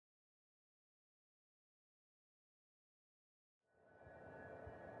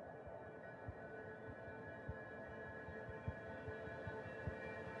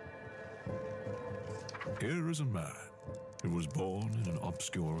Here is a man who was born in an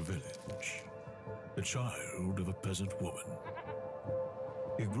obscure village, the child of a peasant woman.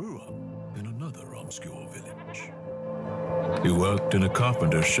 He grew up in another obscure village. He worked in a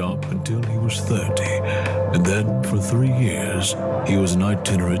carpenter's shop until he was 30, and then for 3 years he was an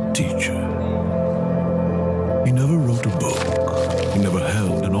itinerant teacher. He never wrote a book. He never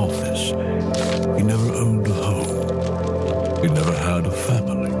held an office. He never owned a home. He never had a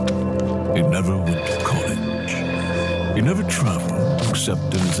family. He never went to college. He never traveled,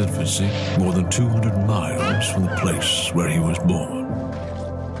 except in his infancy, more than 200 miles from the place where he was born.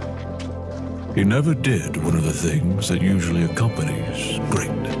 He never did one of the things that usually accompanies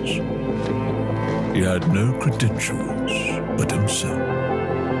greatness. He had no credentials but himself.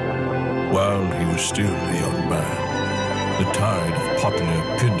 While he was still a young man, the tide of popular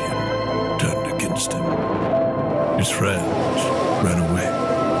opinion turned against him. His friends ran away.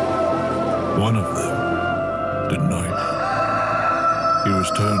 One of them denied him. He was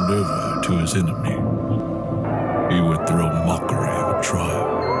turned over to his enemy. He went through a mockery of a trial.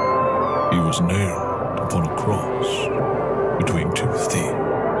 He was nailed upon a cross between 2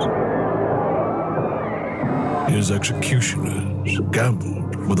 thieves. His executioners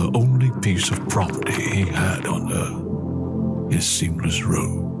gambled for the only piece of property he had on earth, his seamless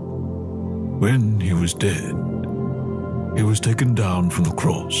robe. When he was dead, he was taken down from the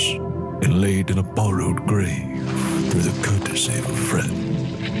cross and laid in a borrowed grave through the courtesy of a friend.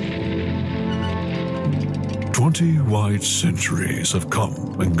 20 wide centuries have come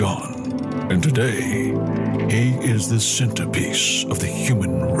and gone, and today he is the centerpiece of the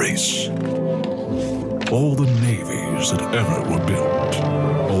human race. All the navies that ever were built,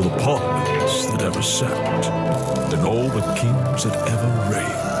 all the parliaments that ever sat, and all the kings that ever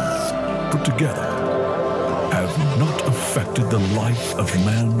reigned, put together, have not affected the life of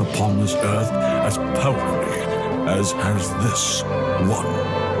man upon this earth as powerfully as has this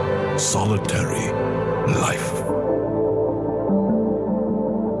one solitary life.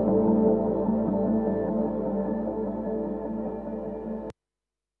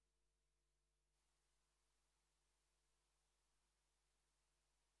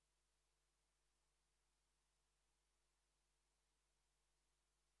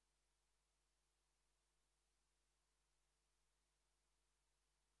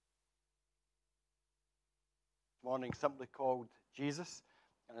 Morning, simply called Jesus.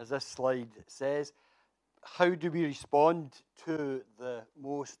 And as this slide says, how do we respond to the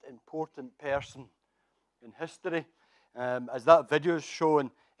most important person in history? As that video is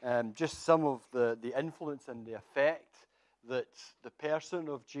showing, just some of the influence and the effect that the person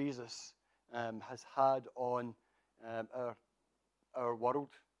of Jesus has had on our world,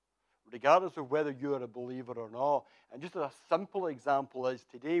 regardless of whether you are a believer or not. And just a simple example is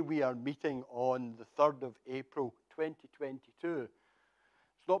today we are meeting on the 3rd of April 2022.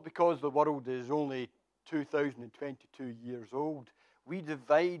 It's not because the world is only 2022 years old. We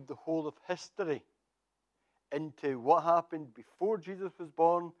divide the whole of history into what happened before Jesus was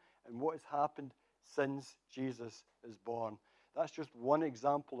born and what has happened since Jesus is born. That's just one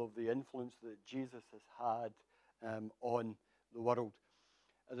example of the influence that Jesus has had on the world.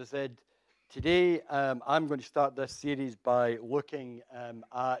 As I said, today I'm going to start this series by looking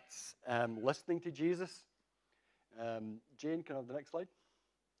at listening to Jesus. Jane, can I have the next slide?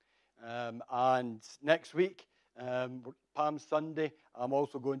 And next week, Palm Sunday, I'm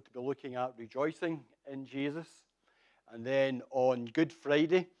also going to be looking at rejoicing in Jesus. And then on Good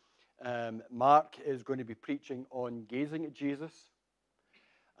Friday, Mark is going to be preaching on gazing at Jesus.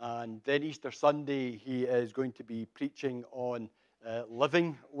 And then Easter Sunday, he is going to be preaching on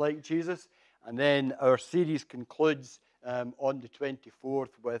living like Jesus. And then our series concludes on the 24th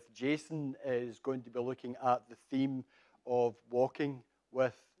with Jason is going to be looking at the theme of walking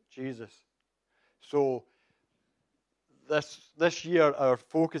with Jesus. So this year, our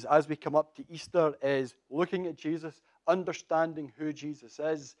focus as we come up to Easter is looking at Jesus, understanding who Jesus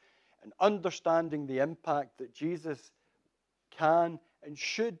is, and understanding the impact that Jesus can and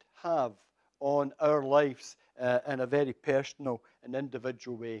should have on our lives in a very personal and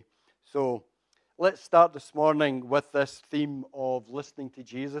individual way. So let's start this morning with this theme of listening to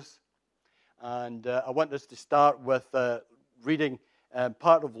Jesus. And I want us to start with reading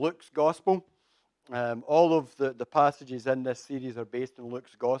part of Luke's Gospel. All of the passages in this series are based on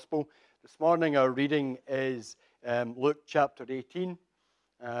Luke's Gospel. This morning our reading is Luke chapter 18.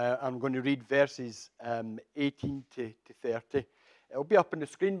 I'm going to read verses 18 to 30. It'll be up on the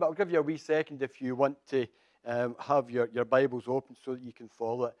screen, but I'll give you a wee second if you want to have your Bibles open so that you can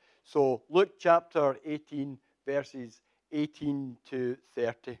follow it. So Luke chapter 18, verses 18 to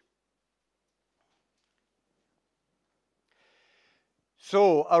 30.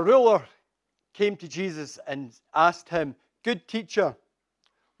 So a ruler came to Jesus and asked him, "Good teacher,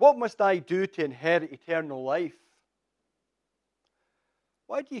 what must I do to inherit eternal life?"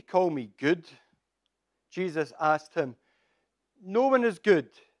 "Why do you call me good?" Jesus asked him. "No one is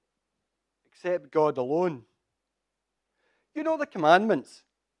good except God alone. You know the commandments.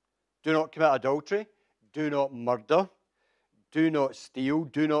 Do not commit adultery. Do not murder. Do not steal.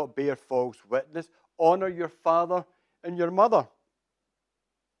 Do not bear false witness. Honor your father and your mother."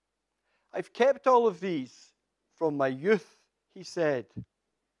 "I've kept all of these from my youth," he said.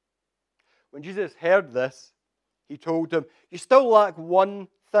 When Jesus heard this, he told him, "You still lack one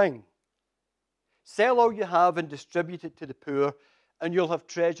thing. Sell all you have and distribute it to the poor, and you'll have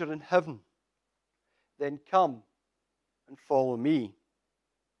treasure in heaven. Then come and follow me."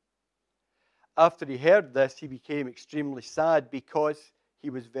 After he heard this, he became extremely sad because he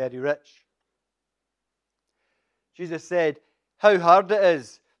was very rich. Jesus said, "How hard it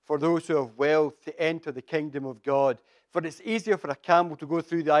is for those who have wealth to enter the kingdom of God. For it's easier for a camel to go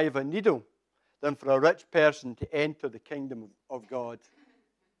through the eye of a needle than for a rich person to enter the kingdom of God."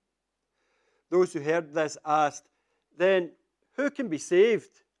 Those who heard this asked, "Then who can be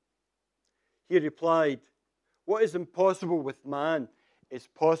saved?" He replied, "What is impossible with man is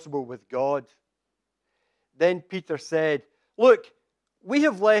possible with God." Then Peter said, "Look, we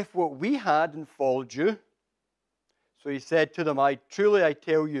have left what we had and followed you." So he said to them, I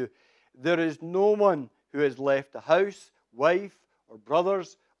tell you, there is no one who has left a house, wife, or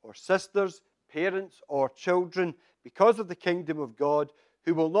brothers, or sisters, parents, or children, because of the kingdom of God,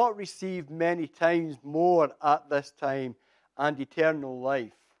 who will not receive many times more at this time and eternal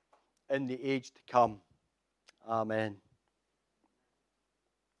life in the age to come." Amen.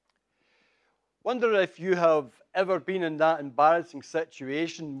 Wonder if you have ever been in that embarrassing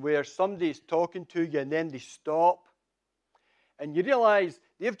situation where somebody's talking to you and then they stop and you realize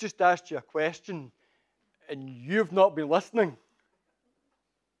they've just asked you a question and you've not been listening.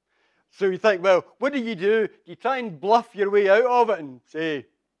 So you think, well, what do? Do you try and bluff your way out of it and say,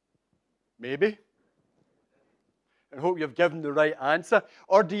 maybe, and hope you've given the right answer?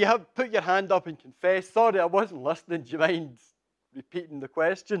 Or do you put your hand up and confess, sorry, I wasn't listening, do you mind repeating the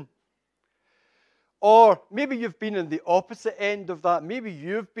question? Or maybe you've been in the opposite end of that. Maybe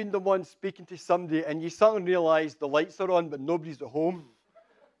you've been the one speaking to somebody and you suddenly realize the lights are on but nobody's at home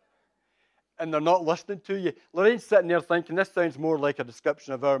and they're not listening to you. Lorraine's sitting there thinking, this sounds more like a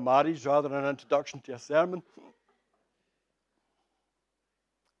description of our marriage rather than an introduction to a sermon.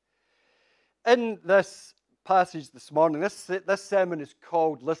 In this passage this morning, this sermon is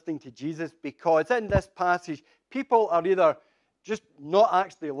called Listening to Jesus, because in this passage, people are either just not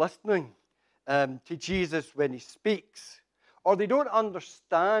actually listening to Jesus when he speaks, or they don't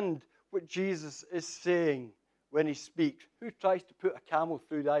understand what Jesus is saying when he speaks. Who tries to put a camel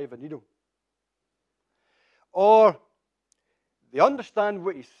through the eye of a needle? Or they understand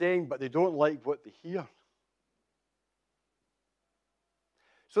what he's saying, but they don't like what they hear.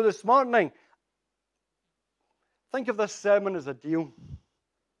 So this morning, think of this sermon as a deal.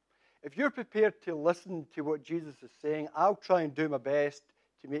 If you're prepared to listen to what Jesus is saying, I'll try and do my best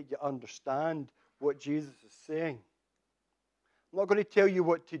to make you understand what Jesus is saying. I'm not going to tell you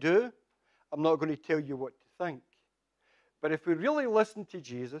what to do. I'm not going to tell you what to think. But if we really listen to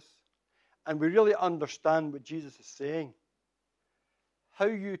Jesus and we really understand what Jesus is saying, how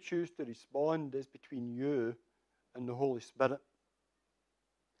you choose to respond is between you and the Holy Spirit.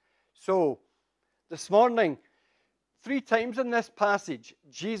 So, this morning, 3 times in this passage,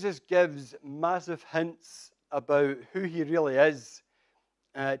 Jesus gives massive hints about who he really is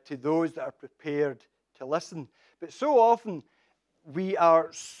to those that are prepared to listen. But so often, we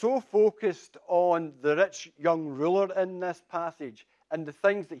are so focused on the rich young ruler in this passage and the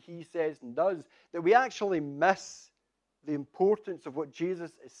things that he says and does that we actually miss the importance of what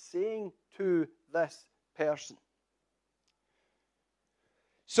Jesus is saying to this person.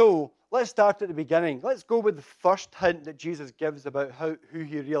 So, let's start at the beginning. Let's go with the first hint that Jesus gives about who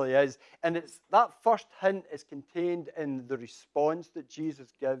he really is. And that first hint is contained in the response that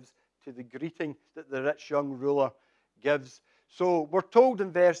Jesus gives to the greeting that the rich young ruler gives. So, we're told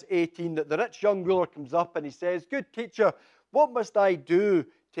in verse 18 that the rich young ruler comes up and he says, "Good teacher, what must I do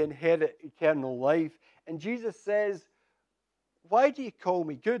to inherit eternal life?" And Jesus says, "Why do you call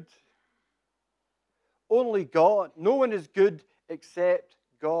me good? Only God. No one is good except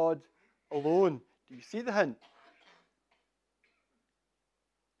God alone." Do you see the hint?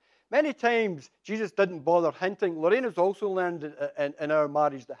 Many times, Jesus didn't bother hinting. Lorraine has also learned in our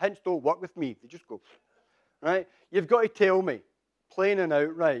marriage that hints don't work with me. They just go, right? You've got to tell me. plain and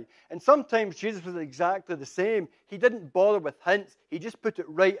outright. And sometimes Jesus was exactly the same. He didn't bother with hints. He just put it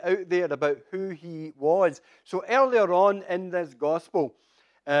right out there about who he was. So earlier on in this gospel,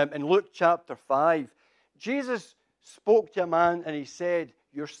 in Luke chapter 5, Jesus spoke to a man and he said,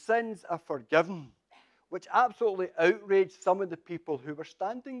 "Your sins are forgiven," which absolutely outraged some of the people who were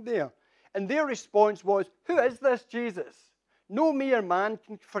standing there. And their response was, "Who is this Jesus? No mere man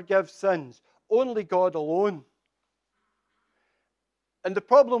can forgive sins, only God alone." And the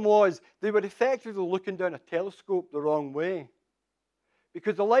problem was, they were effectively looking down a telescope the wrong way.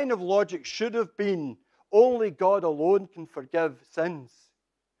 Because the line of logic should have been, only God alone can forgive sins.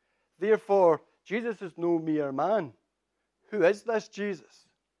 Therefore, Jesus is no mere man. Who is this Jesus?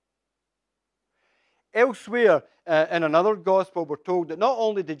 Elsewhere, in another gospel, we're told that not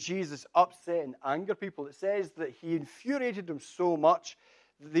only did Jesus upset and anger people, it says that he infuriated them so much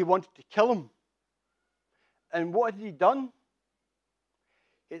that they wanted to kill him. And what had he done?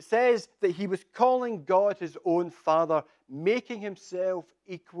 It says that he was calling God his own Father, making himself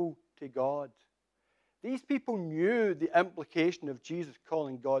equal to God. These people knew the implication of Jesus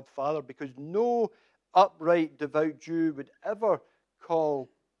calling God Father, because no upright, devout Jew would ever call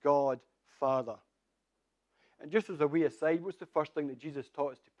God Father. And just as a wee aside, what's the first thing that Jesus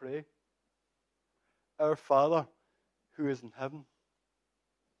taught us to pray? Our Father who is in heaven.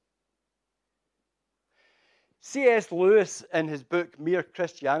 C.S. Lewis, in his book Mere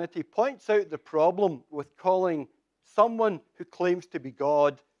Christianity, points out the problem with calling someone who claims to be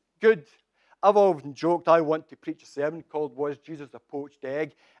God good. I've often joked I want to preach a sermon called "Was Jesus a Poached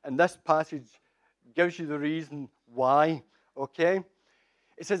Egg?" And this passage gives you the reason why. Okay?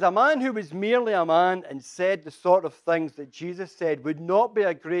 It says, "A man who was merely a man and said the sort of things that Jesus said would not be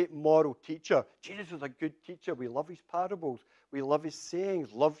a great moral teacher." Jesus was a good teacher. We love his parables. We love his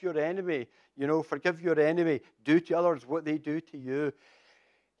sayings. Love your enemy. Forgive your enemy. Do to others what they do to you.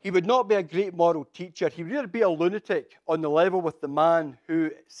 He would not be a great moral teacher. He would either be a lunatic on the level with the man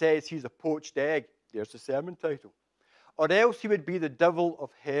who says he's a poached egg. There's the sermon title. Or else he would be the devil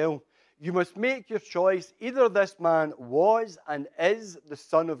of hell. You must make your choice. Either this man was and is the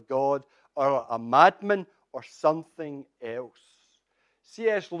Son of God, or a madman, or something else.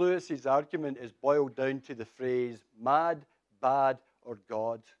 C.S. Lewis's argument is boiled down to the phrase mad, bad, or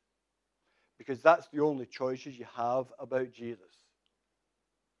God. Because that's the only choices you have about Jesus.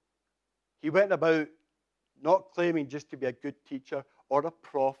 He went about not claiming just to be a good teacher or a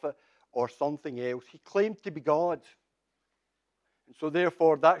prophet or something else. He claimed to be God. And so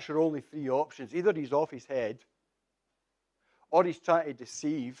therefore, that's your only three options. Either he's off his head, or he's trying to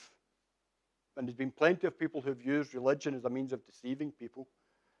deceive. And there's been plenty of people who've used religion as a means of deceiving people.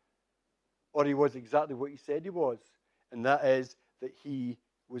 Or he was exactly what he said he was. And that is that he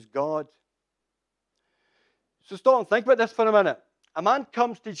was God. So stop and think about this for a minute. A man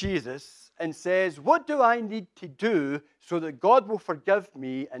comes to Jesus and says, "What do I need to do so that God will forgive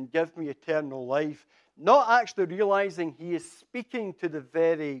me and give me eternal life?" Not actually realizing he is speaking to the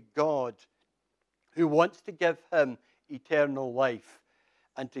very God who wants to give him eternal life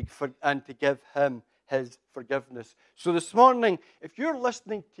and to give him his forgiveness. So this morning, if you're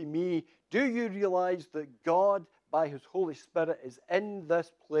listening to me, do you realize that God, by his Holy Spirit, is in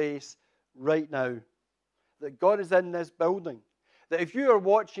this place right now? That God is in this building? That if you are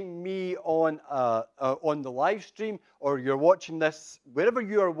watching me on the live stream, or you're watching this, wherever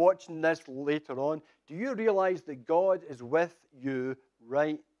you are watching this later on, do you realize that God is with you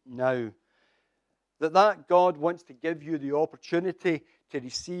right now? That God wants to give you the opportunity to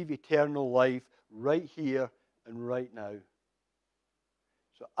receive eternal life right here and right now.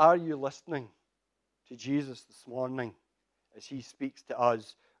 So are you listening to Jesus this morning as he speaks to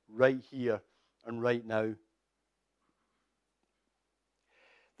us right here and right now?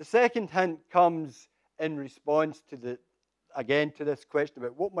 The second hint comes in response to this question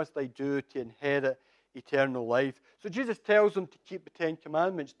about what must I do to inherit eternal life. So Jesus tells them to keep the 10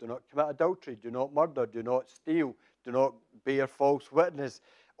 Commandments. Do not commit adultery. Do not murder. Do not steal. Do not bear false witness.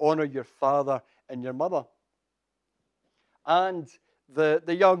 Honor your father and your mother. And the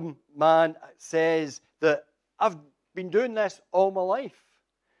young man says that I've been doing this all my life.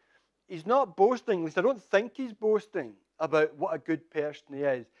 He's not boasting. At least I don't think he's boasting about what a good person he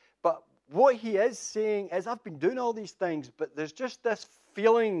is. But what he is saying is, I've been doing all these things, but there's just this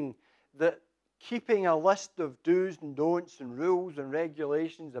feeling that keeping a list of do's and don'ts and rules and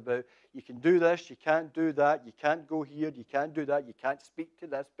regulations about you can do this, you can't do that, you can't go here, you can't do that, you can't speak to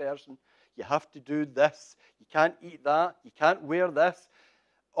this person, you have to do this, you can't eat that, you can't wear this,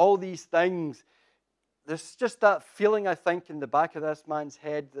 all these things. There's just that feeling, I think, in the back of this man's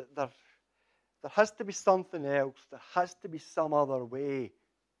head that There has to be something else. There has to be some other way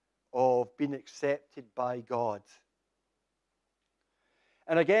of being accepted by God.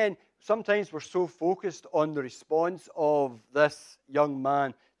 And again, sometimes we're so focused on the response of this young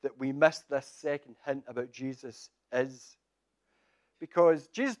man that we miss this second hint about Jesus is. Because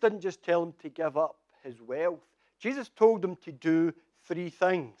Jesus didn't just tell him to give up his wealth. Jesus told him to do three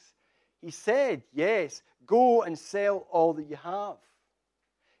things. He said, yes, go and sell all that you have.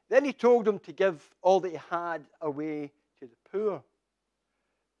 Then he told him to give all that he had away to the poor.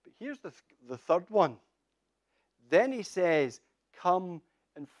 But here's the third one. Then he says, come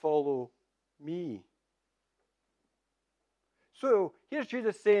and follow me. So here's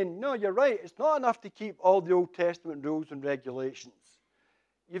Jesus saying, no, you're right. It's not enough to keep all the Old Testament rules and regulations.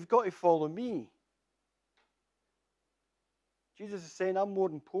 You've got to follow me. Jesus is saying, I'm more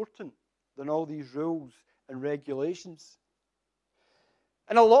important than all these rules and regulations.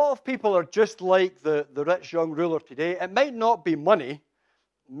 And a lot of people are just like the rich young ruler today. It might not be money.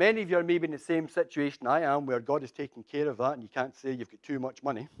 Many of you are maybe in the same situation I am, where God is taking care of that and you can't say you've got too much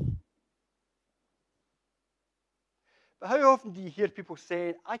money. But how often do you hear people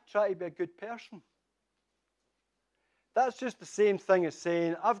saying, I try to be a good person? That's just the same thing as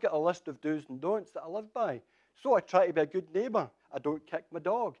saying, I've got a list of do's and don'ts that I live by. So I try to be a good neighbour. I don't kick my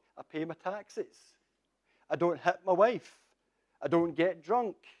dog. I pay my taxes. I don't hit my wife. I don't get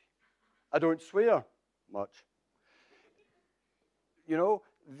drunk. I don't swear much. You know,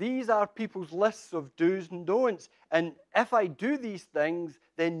 these are people's lists of do's and don'ts. And if I do these things,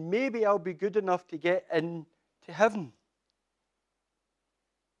 then maybe I'll be good enough to get into heaven.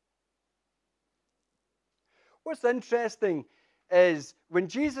 What's interesting is when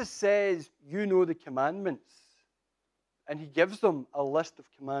Jesus says, you know the commandments, and he gives them a list of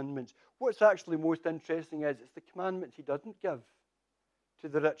commandments, what's actually most interesting is it's the commandments he doesn't give to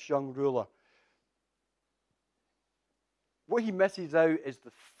the rich young ruler. What he misses out is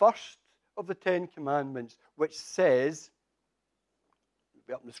the first of the 10 commandments, which says, it'll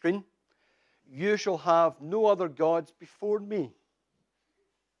be up on the screen, you shall have no other gods before me.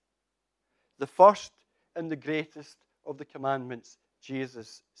 The first and the greatest of the commandments,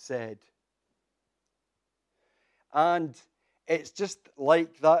 Jesus said. And it's just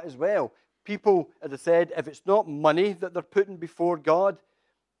like that as well. People, as I said, if it's not money that they're putting before God,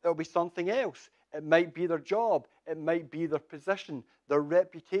 it'll be something else. It might be their job. It might be their position, their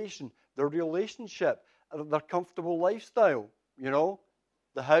reputation, their relationship, their comfortable lifestyle. You know,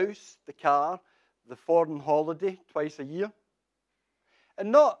 the house, the car, the foreign holiday twice a year.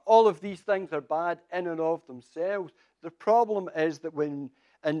 And not all of these things are bad in and of themselves. The problem is that when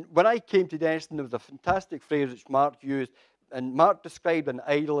I came to Destin, there was a fantastic phrase which Mark used, and Mark described an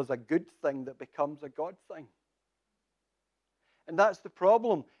idol as a good thing that becomes a God thing. And that's the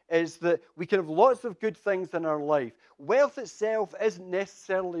problem, is that we can have lots of good things in our life. Wealth itself isn't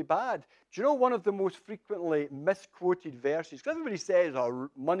necessarily bad. Do you know one of the most frequently misquoted verses? Because everybody says, oh,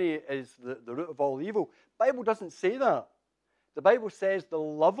 money is the root of all evil. The Bible doesn't say that. The Bible says the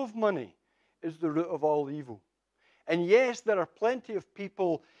love of money is the root of all evil. And yes, there are plenty of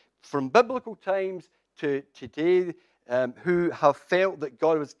people from biblical times to today who have felt that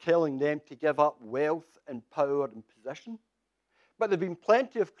God was telling them to give up wealth and power and position. But there have been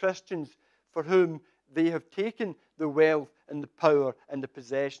plenty of Christians for whom they have taken the wealth and the power and the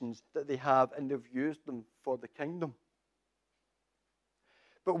possessions that they have and they've used them for the kingdom.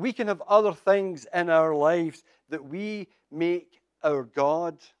 But we can have other things in our lives that we make our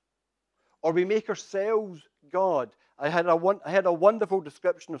God, or we make ourselves God. I had a wonderful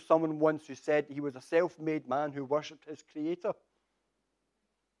description of someone once who said he was a self-made man who worshipped his creator.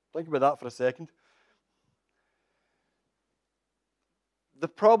 Think about that for a second. The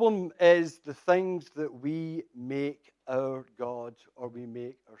problem is the things that we make our God, or we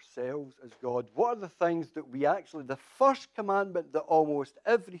make ourselves as God. What are the things that we actually, the first commandment that almost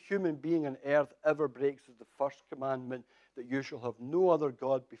every human being on earth ever breaks is the first commandment, that you shall have no other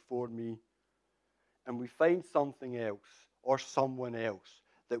God before me. And we find something else or someone else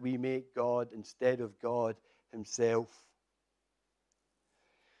that we make God instead of God himself.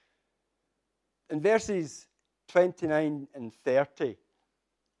 In verses 29 and 30,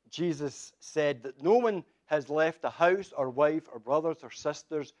 Jesus said that no one has left a house or wife or brothers or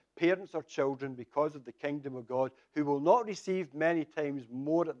sisters, parents or children because of the kingdom of God, who will not receive many times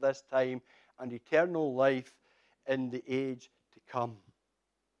more at this time and eternal life in the age to come.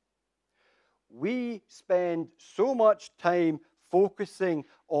 We spend so much time focusing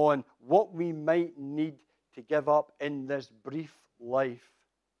on what we might need to give up in this brief life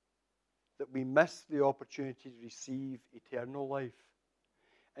that we miss the opportunity to receive eternal life.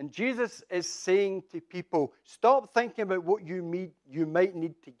 And Jesus is saying to people, stop thinking about what you might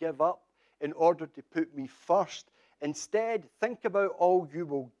need to give up in order to put me first. Instead, think about all you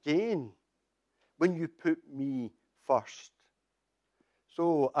will gain when you put me first.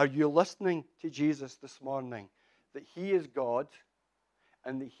 So, are you listening to Jesus this morning? That he is God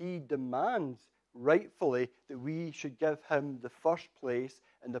and that he demands rightfully that we should give him the first place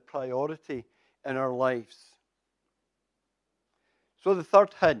and the priority in our lives. So the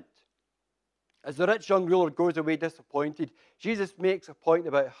third hint. As the rich young ruler goes away disappointed, Jesus makes a point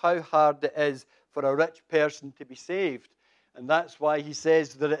about how hard it is for a rich person to be saved. And that's why he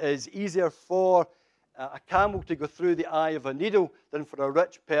says that it is easier for a camel to go through the eye of a needle than for a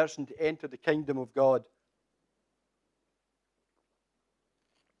rich person to enter the kingdom of God.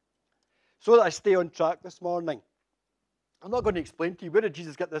 So that I stay on track this morning, I'm not going to explain to you where did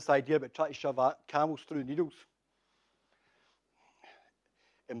Jesus get this idea about trying to shove camels through needles.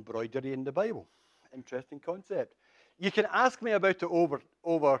 Embroidery in the Bible. Interesting concept. You can ask me about it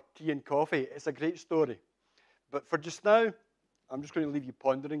over tea and coffee. It's a great story. But for just now, I'm just going to leave you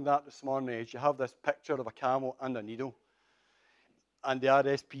pondering that this morning as you have this picture of a camel and a needle and the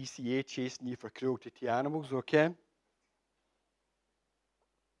RSPCA chasing you for cruelty to animals, okay?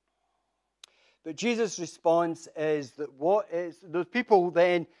 But Jesus' response is that the people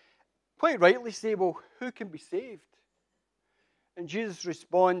then quite rightly say, well, who can be saved? And Jesus'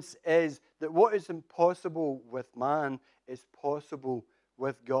 response is that what is impossible with man is possible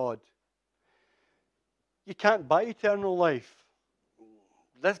with God. You can't buy eternal life.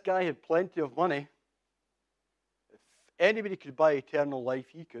 This guy had plenty of money. If anybody could buy eternal life,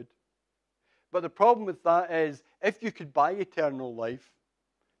 he could. But the problem with that is, if you could buy eternal life,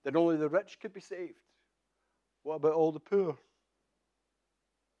 then only the rich could be saved. What about all the poor?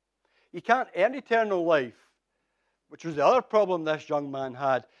 You can't earn eternal life, which was the other problem this young man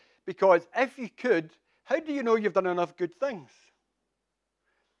had. Because if you could, how do you know you've done enough good things?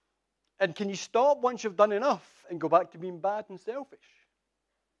 And can you stop once you've done enough and go back to being bad and selfish?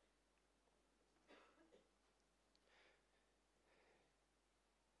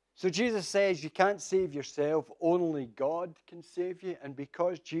 So Jesus says you can't save yourself, only God can save you. And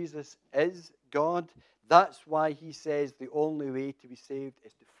because Jesus is God, that's why he says the only way to be saved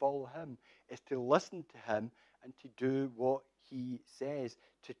is to follow him, is to listen to him and to do what he says,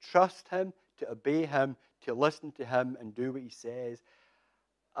 to trust him, to obey him, to listen to him and do what he says.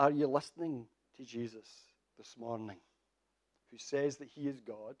 Are you listening to Jesus this morning, who says that he is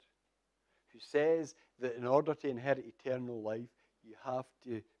God, who says that in order to inherit eternal life, you have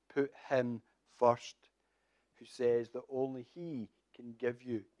to put him first, who says that only he can give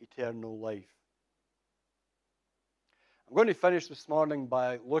you eternal life? I'm going to finish this morning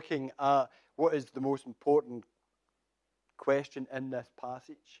by looking at what is the most important question in this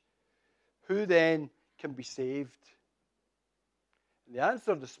passage. Who then can be saved? And the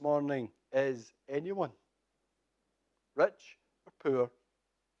answer this morning is anyone. Rich or poor,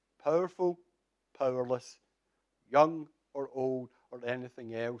 powerful, powerless, young or old, or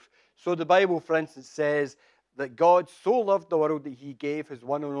anything else. So the Bible, for instance, says that God so loved the world that he gave his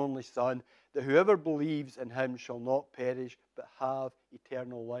one and only Son, that whoever believes in him shall not perish, but have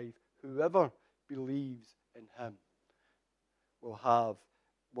eternal life. Whoever believes in him will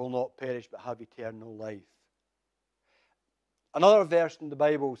not perish, but have eternal life. Another verse in the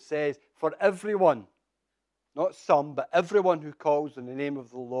Bible says, for everyone, not some, but everyone who calls on the name of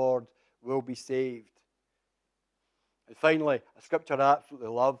the Lord will be saved. And finally, a scripture I absolutely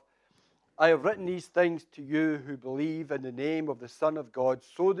love. I have written these things to you who believe in the name of the Son of God,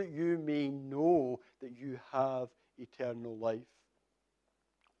 so that you may know that you have eternal life.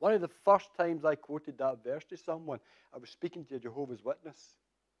 One of the first times I quoted that verse to someone, I was speaking to a Jehovah's Witness.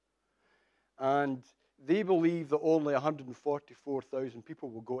 And they believe that only 144,000 people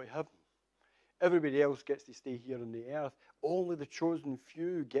will go to heaven. Everybody else gets to stay here on the earth. Only the chosen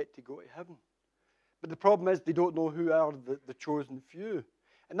few get to go to heaven. But the problem is they don't know who are the chosen few.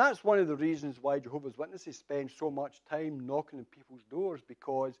 And that's one of the reasons why Jehovah's Witnesses spend so much time knocking on people's doors,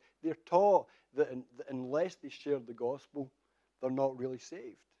 because they're taught that unless they share the gospel, they're not really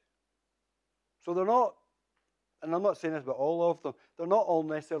saved. So they're not, and I'm not saying this about all of them, they're not all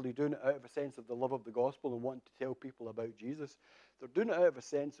necessarily doing it out of a sense of the love of the gospel and wanting to tell people about Jesus. They're doing it out of a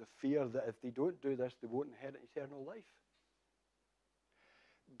sense of fear that if they don't do this, they won't inherit eternal life.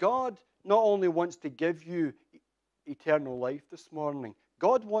 God not only wants to give you eternal life this morning,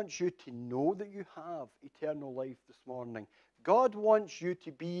 God wants you to know that you have eternal life this morning. God wants you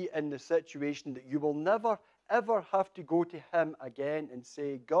to be in the situation that you will never, ever have to go to him again and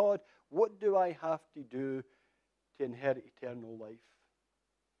say, God, what do I have to do to inherit eternal life?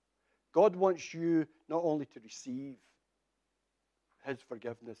 God wants you not only to receive his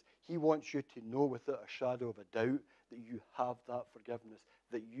forgiveness, he wants you to know without a shadow of a doubt that you have that forgiveness,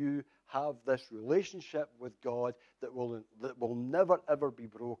 that you have this relationship with God that will never, ever be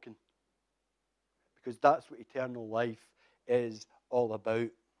broken. Because that's what eternal life is all about.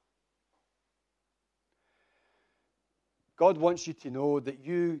 God wants you to know that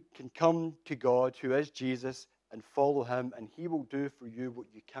you can come to God, who is Jesus, and follow him, and he will do for you what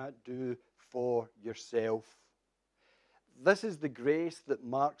you can't do for yourself. This is the grace that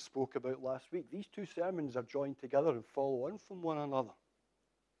Mark spoke about last week. These two sermons are joined together and follow on from one another.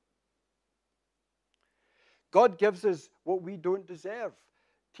 God gives us what we don't deserve.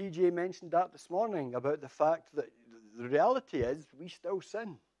 TJ mentioned that this morning about the fact that the reality is we still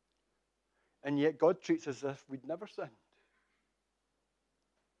sin. And yet God treats us as if we'd never sinned.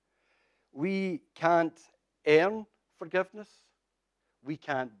 We can't earn forgiveness. We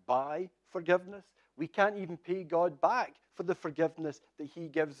can't buy forgiveness. We can't even pay God back for the forgiveness that he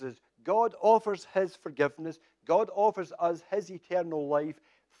gives us. God offers his forgiveness. God offers us his eternal life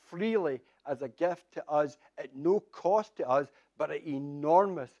freely as a gift to us at no cost to us, but at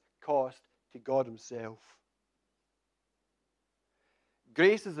enormous cost to God himself.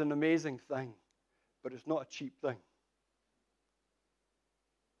 Grace is an amazing thing, but it's not a cheap thing.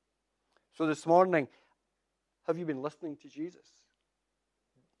 So this morning, have you been listening to Jesus?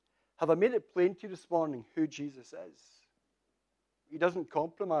 Have I made it plain to you this morning who Jesus is? He doesn't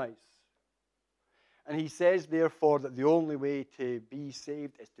compromise. And he says, therefore, that the only way to be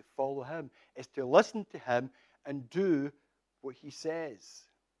saved is to follow him, is to listen to him and do what he says,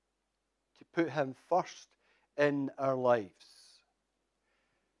 to put him first in our lives.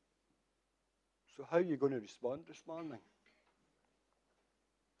 So how are you going to respond this morning?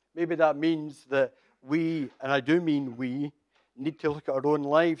 Maybe that means that we, and I do mean we, need to look at our own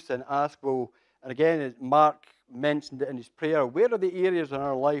lives and ask, well, and again, as Mark mentioned it in his prayer, where are the areas in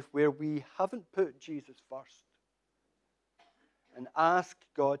our life where we haven't put Jesus first? And ask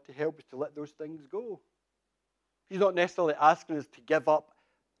God to help us to let those things go. He's not necessarily asking us to give up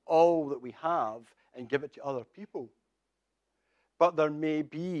all that we have and give it to other people. But there may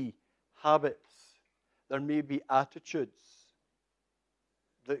be habits, there may be attitudes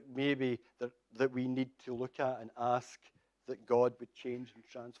that we need to look at and ask that God would change and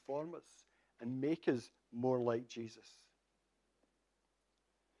transform us and make us more like Jesus.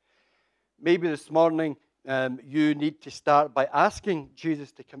 Maybe this morning you need to start by asking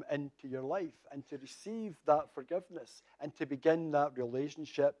Jesus to come into your life and to receive that forgiveness and to begin that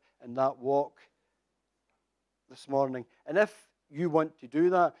relationship and that walk this morning. And if you want to do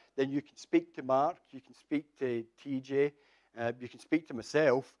that, then you can speak to Mark, you can speak to TJ, you can speak to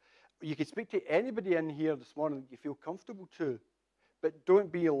myself, you can speak to anybody in here this morning that you feel comfortable to. But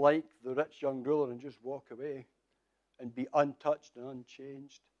don't be like the rich young ruler and just walk away and be untouched and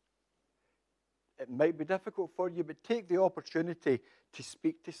unchanged. It might be difficult for you, but take the opportunity to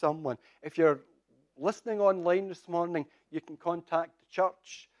speak to someone. If you're listening online this morning, you can contact the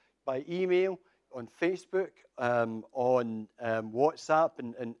church by email, on Facebook, on WhatsApp,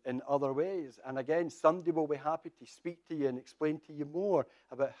 and in other ways. And again, somebody will be happy to speak to you and explain to you more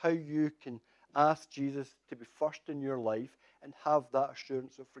about how you can ask Jesus to be first in your life and have that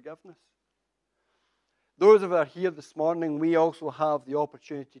assurance of forgiveness. Those of us here this morning, we also have the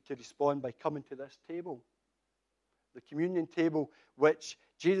opportunity to respond by coming to this table, the communion table, which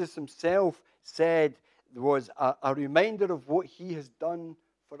Jesus himself said was a reminder of what he has done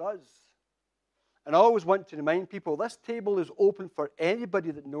for us. And I always want to remind people, this table is open for anybody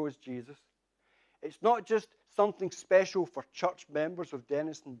that knows Jesus. It's not just something special for church members of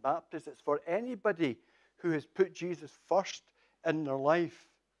Denniston Baptist. It's for anybody who has put Jesus first in their life.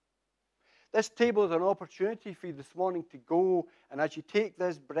 This table is an opportunity for you this morning to go, and as you take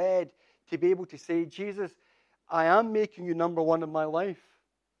this bread, to be able to say, Jesus, I am making you number one in my life.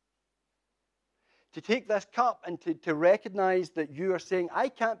 To take this cup and to recognize that you are saying, I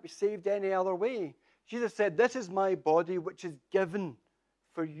can't be saved any other way. Jesus said, this is my body which is given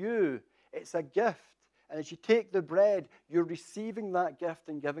for you. It's a gift. And as you take the bread, you're receiving that gift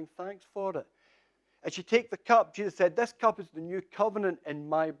and giving thanks for it. As you take the cup, Jesus said, this cup is the new covenant in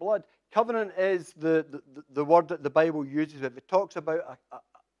my blood. Covenant is the word that the Bible uses. It talks about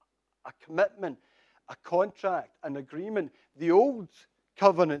a commitment, a contract, an agreement. The old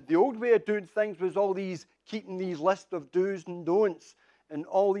covenant, the old way of doing things was all these, keeping these lists of do's and don'ts and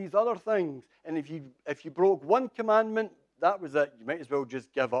all these other things. And if you broke one commandment, that was it. You might as well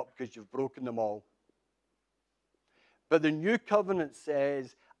just give up because you've broken them all. But the new covenant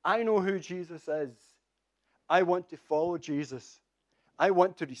says, I know who Jesus is. I want to follow Jesus. I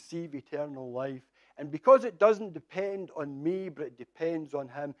want to receive eternal life. And because it doesn't depend on me, but it depends on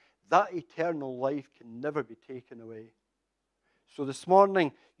him, that eternal life can never be taken away. So this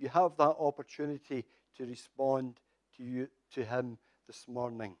morning, you have that opportunity to respond to him this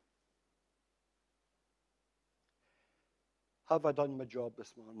morning. Have I done my job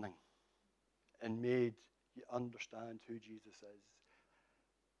this morning and made you understand who Jesus is?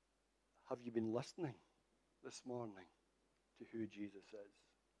 Have you been listening this morning to who Jesus is?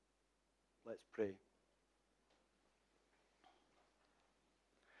 Let's pray.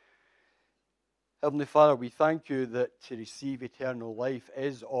 Heavenly Father, we thank you that to receive eternal life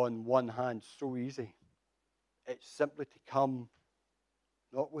is on one hand so easy. It's simply to come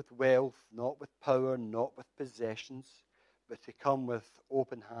not with wealth, not with power, not with possessions, but to come with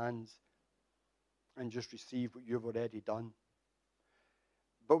open hands and just receive what you've already done.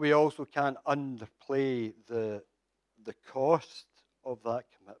 But we also can't underplay the cost of that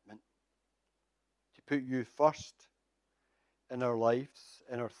commitment. To put you first in our lives,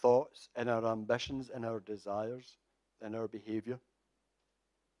 in our thoughts, in our ambitions, in our desires, in our behavior.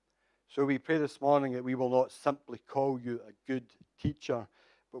 So we pray this morning that we will not simply call you a good teacher,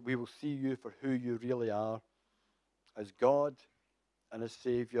 but we will see you for who you really are, as God and as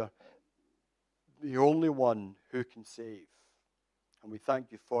Savior, the only one who can save. And we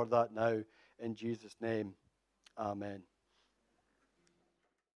thank you for that now, in Jesus' name. Amen.